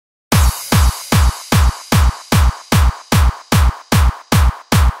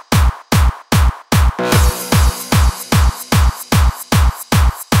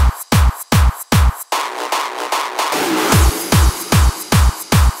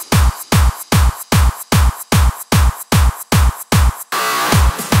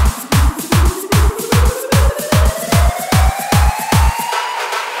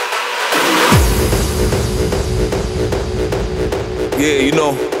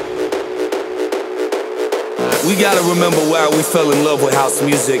We gotta remember why we fell in love with house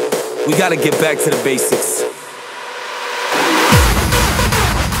music. We gotta get back to the basics.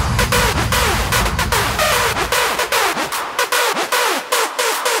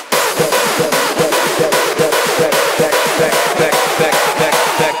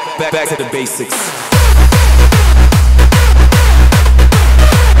 Back to the basics.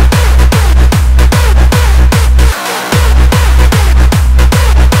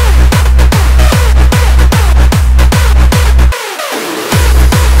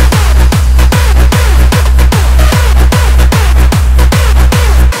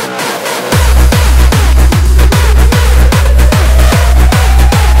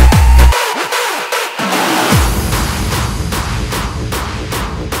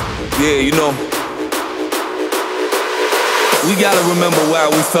 Yeah, you know, we gotta remember why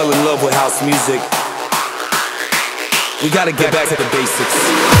we fell in love with house music. We gotta get back to the basics.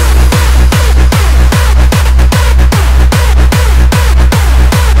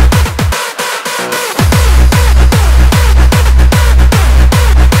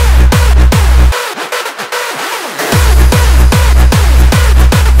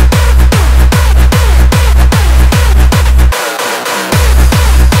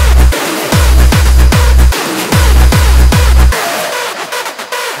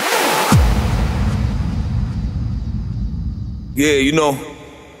 Yeah, you know,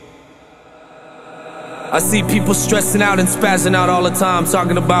 I see people stressing out and spazzing out all the time,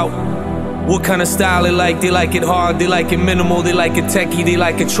 talking about what kind of style they like. They like it hard, they like it minimal, they like it techie, they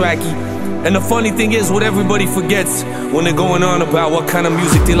like it tracky. And the funny thing is, what everybody forgets when they're going on about what kind of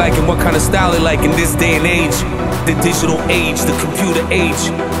music they like and what kind of style they like in this day and age, the digital age, the computer age,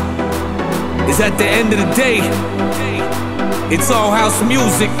 is at the end of the day, it's all house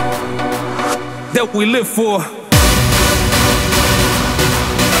music that we live for.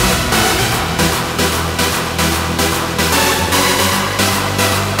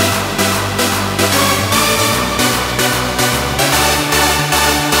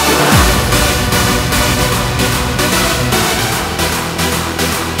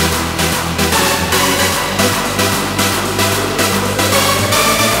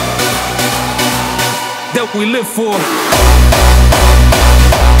 That we live for.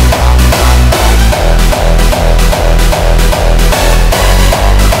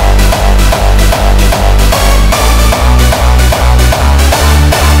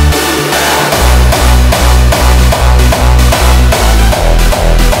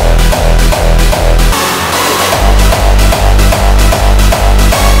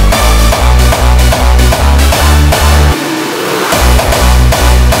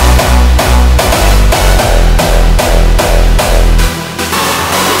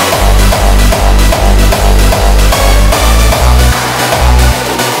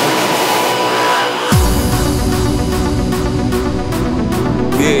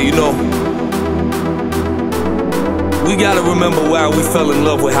 Yeah, you know, we gotta remember why we fell in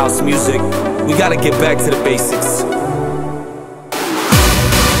love with house music. We gotta get back to the basics.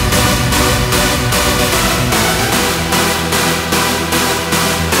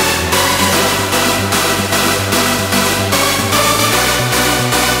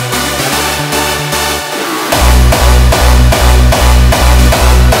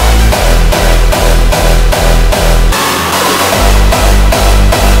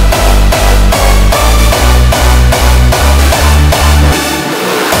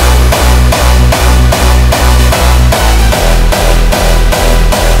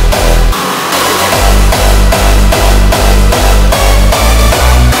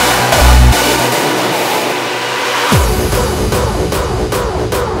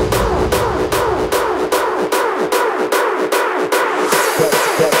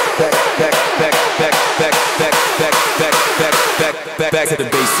 Back to the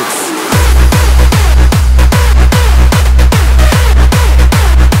basics.